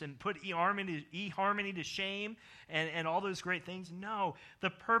interests and put eHarmony to shame and all those great things? No. The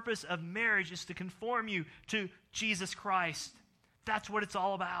purpose of marriage is to conform you to Jesus Christ. That's what it's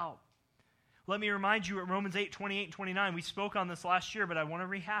all about. Let me remind you at Romans 8, 28 and 29, we spoke on this last year, but I want to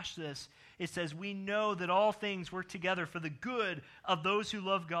rehash this. It says, we know that all things work together for the good of those who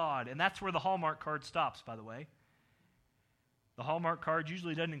love God. And that's where the Hallmark card stops, by the way. The Hallmark card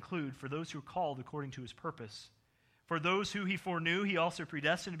usually doesn't include for those who are called according to his purpose. For those who he foreknew, he also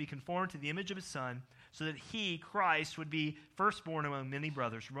predestined to be conformed to the image of his Son, so that he, Christ, would be firstborn among many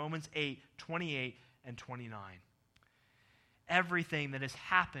brothers. Romans 8, 28 and 29. Everything that has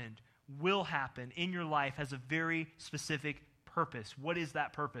happened, will happen in your life has a very specific purpose. What is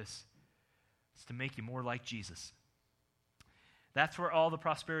that purpose? It's to make you more like Jesus. That's where all the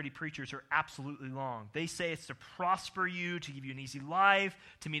prosperity preachers are absolutely wrong. They say it's to prosper you, to give you an easy life,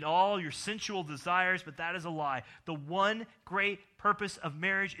 to meet all your sensual desires, but that is a lie. The one great purpose of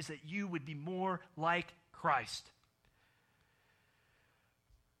marriage is that you would be more like Christ.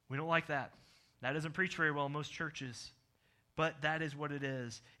 We don't like that. That doesn't preach very well in most churches. But that is what it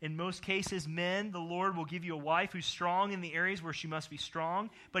is. In most cases, men, the Lord will give you a wife who's strong in the areas where she must be strong,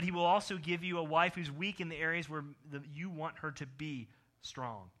 but he will also give you a wife who's weak in the areas where you want her to be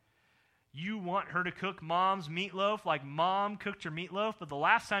strong. You want her to cook mom's meatloaf like mom cooked her meatloaf, but the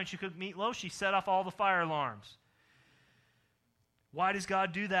last time she cooked meatloaf, she set off all the fire alarms. Why does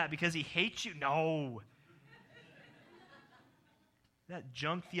God do that? Because he hates you? No. That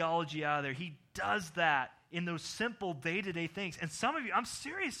junk theology out of there. He does that in those simple day-to-day things. And some of you, I'm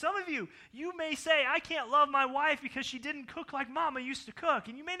serious, some of you, you may say, I can't love my wife because she didn't cook like Mama used to cook.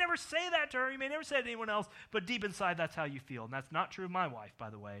 And you may never say that to her, you may never say it to anyone else, but deep inside that's how you feel. And that's not true of my wife, by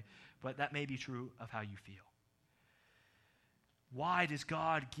the way, but that may be true of how you feel. Why does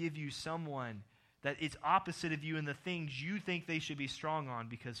God give you someone that is opposite of you in the things you think they should be strong on?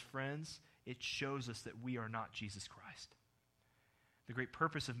 Because, friends, it shows us that we are not Jesus Christ. The great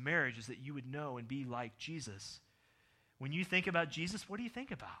purpose of marriage is that you would know and be like Jesus. When you think about Jesus, what do you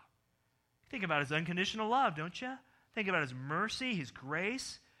think about? You think about his unconditional love, don't you? Think about his mercy, his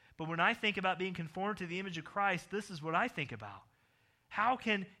grace. But when I think about being conformed to the image of Christ, this is what I think about. How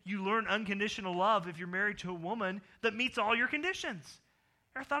can you learn unconditional love if you're married to a woman that meets all your conditions?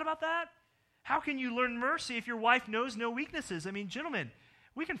 Ever thought about that? How can you learn mercy if your wife knows no weaknesses? I mean, gentlemen,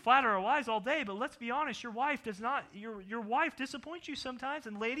 we can flatter our wives all day, but let's be honest, your wife does not. Your wife disappoints you sometimes,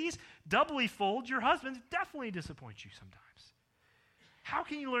 and ladies, doubly fold, your husbands definitely disappoint you sometimes. How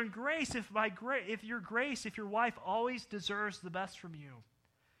can you learn grace if your wife always deserves the best from you?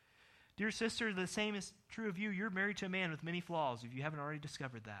 Dear sister, the same is true of you. You're married to a man with many flaws, if you haven't already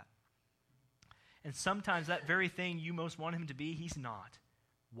discovered that. And sometimes that very thing you most want him to be, he's not.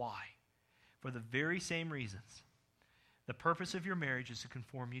 Why? For the very same reasons. The purpose of your marriage is to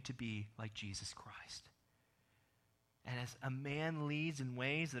conform you to be like Jesus Christ. And as a man leads in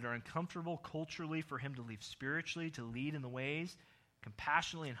ways that are uncomfortable culturally for him to lead spiritually, to lead in the ways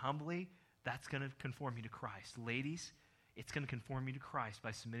compassionately and humbly, that's going to conform you to Christ. Ladies, it's going to conform you to Christ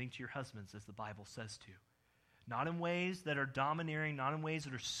by submitting to your husbands, as the Bible says to. Not in ways that are domineering, not in ways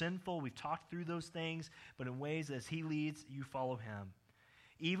that are sinful. We've talked through those things, but in ways as he leads, you follow him.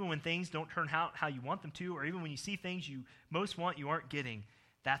 Even when things don't turn out how you want them to, or even when you see things you most want you aren't getting,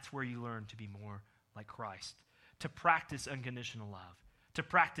 that's where you learn to be more like Christ. To practice unconditional love, to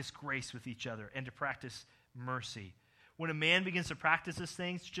practice grace with each other, and to practice mercy. When a man begins to practice these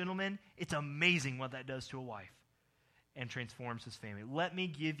things, gentlemen, it's amazing what that does to a wife and transforms his family. Let me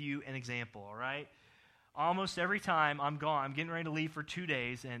give you an example, all right? Almost every time I'm gone, I'm getting ready to leave for 2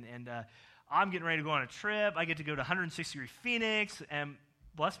 days, and I'm getting ready to go on a trip. I get to go to 160-degree Phoenix, and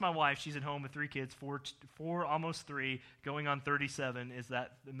bless my wife, she's at home with 3 kids, four, almost 3, going on 37 is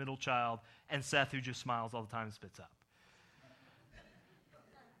that the middle child, and Seth, who just smiles all the time and spits up.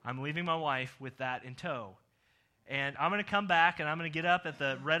 I'm leaving my wife with that in tow. And I'm going to come back, and I'm going to get up at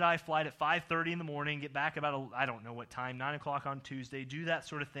the red-eye flight at 5:30 in the morning, get back about, I don't know what time, 9 o'clock on Tuesday, do that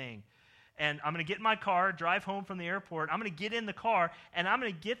sort of thing. And I'm going to get in my car, drive home from the airport. I'm going to get in the car, and I'm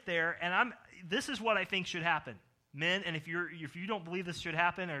going to get there, and this is what I think should happen. Men, and if you don't believe this should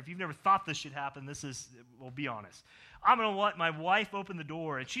happen, or if you've never thought this should happen, well, be honest. I'm going to let my wife open the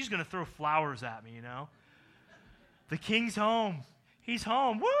door, and she's going to throw flowers at me, you know. The king's home. He's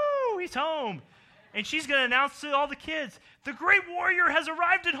home. Woo! He's home. And she's going to announce to all the kids, the great warrior has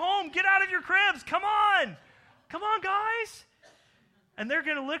arrived at home. Get out of your cribs. Come on. Come on, guys. And they're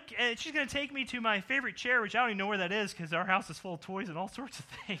going to look, and she's going to take me to my favorite chair, which I don't even know where that is because our house is full of toys and all sorts of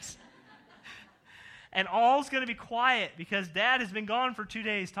things. And all's going to be quiet because Dad has been gone for 2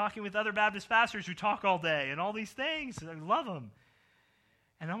 days talking with other Baptist pastors who talk all day and all these things. I love them.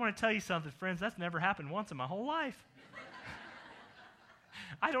 And I want to tell you something, friends. That's never happened once in my whole life.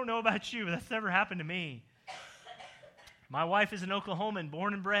 I don't know about you, but that's never happened to me. My wife is an Oklahoman,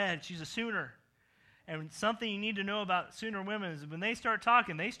 born and bred. She's a Sooner. And something you need to know about Sooner women is when they start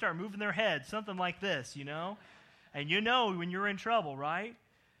talking, they start moving their heads, something like this, you know? And you know when you're in trouble, right?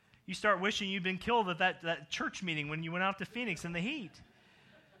 You start wishing you'd been killed at that church meeting when you went out to Phoenix in the heat.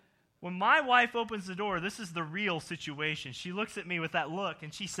 When my wife opens the door, this is the real situation. She looks at me with that look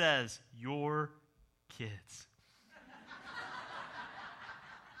and she says, "Your kids."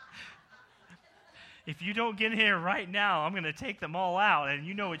 If you don't get in here right now, I'm going to take them all out. And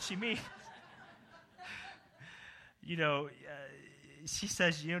you know what she means. She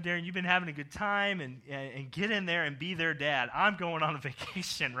says, Darren, you've been having a good time, and get in there and be their dad. I'm going on a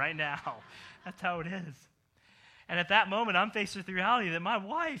vacation right now. That's how it is. And at that moment, I'm faced with the reality that my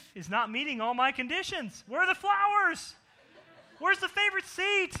wife is not meeting all my conditions. Where are the flowers? Where's the favorite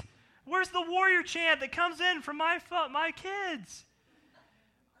seat? Where's the warrior chant that comes in from my kids?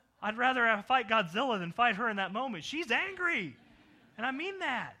 I'd rather fight Godzilla than fight her in that moment. She's angry. And I mean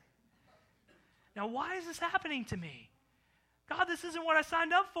that. Now, why is this happening to me? God, this isn't what I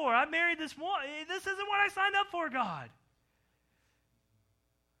signed up for. I married this woman. This isn't what I signed up for, God.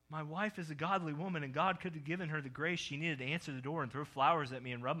 My wife is a godly woman, and God could have given her the grace she needed to answer the door and throw flowers at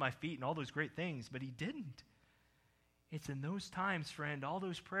me and rub my feet and all those great things, but He didn't. It's in those times, friend, all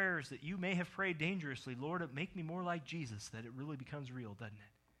those prayers that you may have prayed dangerously, Lord, make me more like Jesus, that it really becomes real, doesn't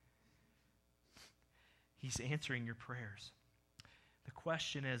it? He's answering your prayers. The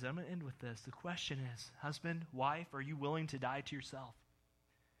question is, I'm going to end with this. The question is, husband, wife, are you willing to die to yourself?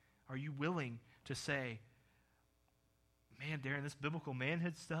 Are you willing to say, man, Darren, this biblical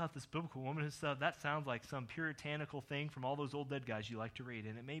manhood stuff, this biblical womanhood stuff, that sounds like some puritanical thing from all those old dead guys you like to read,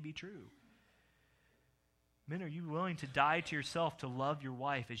 and it may be true. Men, are you willing to die to yourself to love your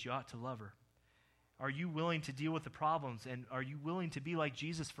wife as you ought to love her? Are you willing to deal with the problems, and are you willing to be like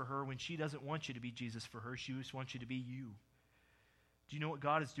Jesus for her when she doesn't want you to be Jesus for her? She just wants you to be you. Do you know what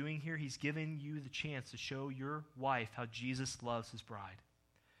God is doing here? He's giving you the chance to show your wife how Jesus loves His bride.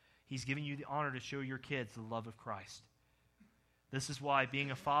 He's giving you the honor to show your kids the love of Christ. This is why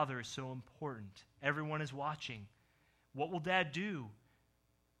being a father is so important. Everyone is watching. What will Dad do?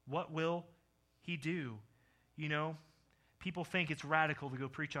 What will he do? People think it's radical to go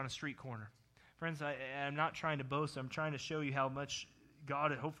preach on a street corner. Friends, I'm not trying to boast. I'm trying to show you how much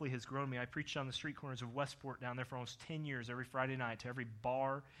God hopefully has grown me. I preached on the street corners of Westport down there for almost 10 years, every Friday night, to every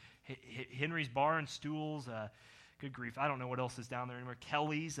bar, Henry's Bar and Stools, good grief, I don't know what else is down there anymore.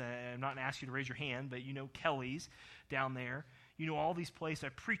 Kelly's, I'm not going to ask you to raise your hand, but you know Kelly's down there. You know all these places. I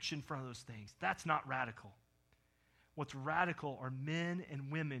preached in front of those things. That's not radical. What's radical are men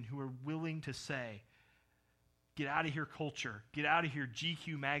and women who are willing to say, get out of here culture, get out of here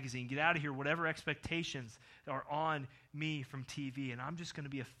GQ magazine, get out of here whatever expectations are on me from TV, and I'm just going to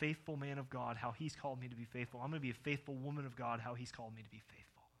be a faithful man of God how He's called me to be faithful. I'm going to be a faithful woman of God how He's called me to be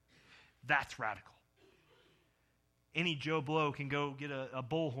faithful. That's radical. Any Joe Blow can go get a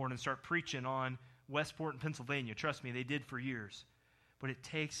bullhorn and start preaching on Westport in Pennsylvania. Trust me, they did for years. But it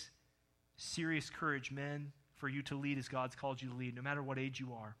takes serious courage, men, for you to lead as God's called you to lead, no matter what age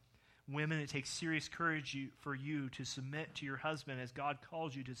you are. Women, it takes serious courage for you to submit to your husband as God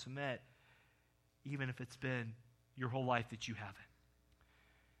calls you to submit, even if it's been your whole life that you haven't.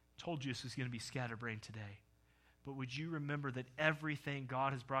 I told you this was going to be scatterbrained today. But would you remember that everything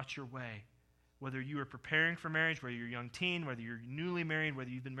God has brought your way, whether you are preparing for marriage, whether you're a young teen, whether you're newly married, whether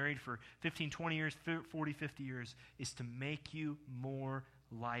you've been married for 15, 20 years, 40, 50 years, is to make you more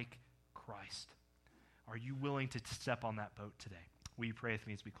like Christ. Are you willing to step on that boat today? Will you pray with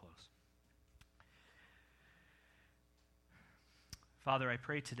me as we close? Father, I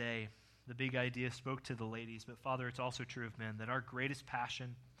pray today the big idea spoke to the ladies, but Father, it's also true of men, that our greatest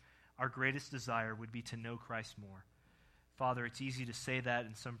passion, our greatest desire would be to know Christ more. Father, it's easy to say that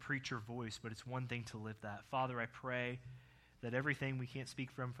in some preacher voice, but it's one thing to live that. Father, I pray that everything we can't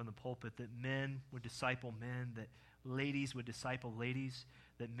speak from the pulpit, that men would disciple men, that ladies would disciple ladies,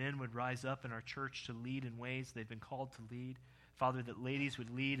 that men would rise up in our church to lead in ways they've been called to lead. Father, that ladies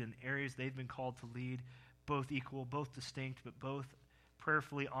would lead in areas they've been called to lead, both equal, both distinct, but both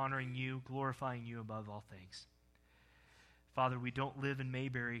prayerfully honoring you, glorifying you above all things. Father, we don't live in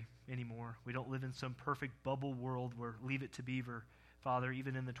Mayberry anymore. We don't live in some perfect bubble world where Leave It to Beaver. Father,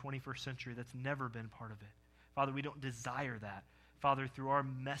 even in the 21st century, that's never been part of it. Father, we don't desire that. Father, through our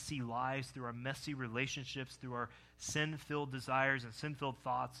messy lives, through our messy relationships, through our sin-filled desires and sin-filled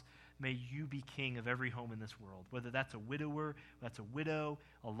thoughts, may you be king of every home in this world. Whether that's a widower, that's a widow,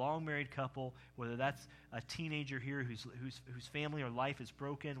 a long-married couple, whether that's a teenager here whose family or life is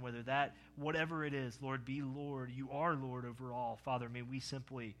broken, whether that, whatever it is, Lord, be Lord. You are Lord over all. Father, may we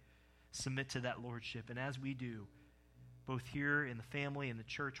simply submit to that lordship. And as we do, both here in the family, in the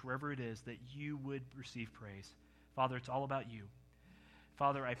church, wherever it is, that you would receive praise. Father, it's all about you.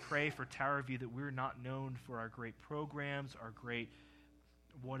 Father, I pray for Tower View that we're not known for our great programs, our great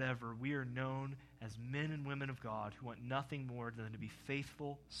whatever. We are known as men and women of God who want nothing more than to be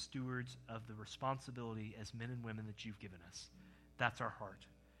faithful stewards of the responsibility as men and women that you've given us. That's our heart.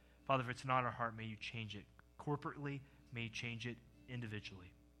 Father, if it's not our heart, may you change it corporately. May you change it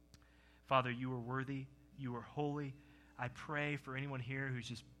individually. Father, you are worthy. You are holy. I pray for anyone here who's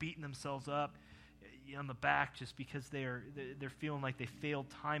just beating themselves up on the back just because they're feeling like they failed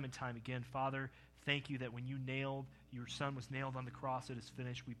time and time again. Father, thank you that when your son was nailed on the cross, it is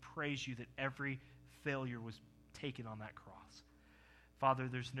finished. We praise you that every failure was taken on that cross. Father,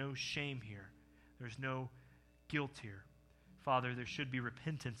 there's no shame here. There's no guilt here. Father, there should be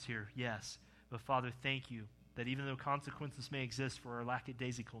repentance here, yes. But Father, thank you that even though consequences may exist for our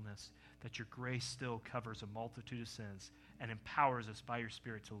lackadaisicalness, that your grace still covers a multitude of sins and empowers us by your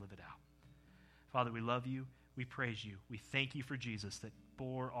Spirit to live it out. Father, we love you. We praise you. We thank you for Jesus that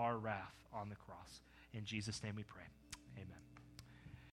bore our wrath on the cross. In Jesus' name we pray. Amen.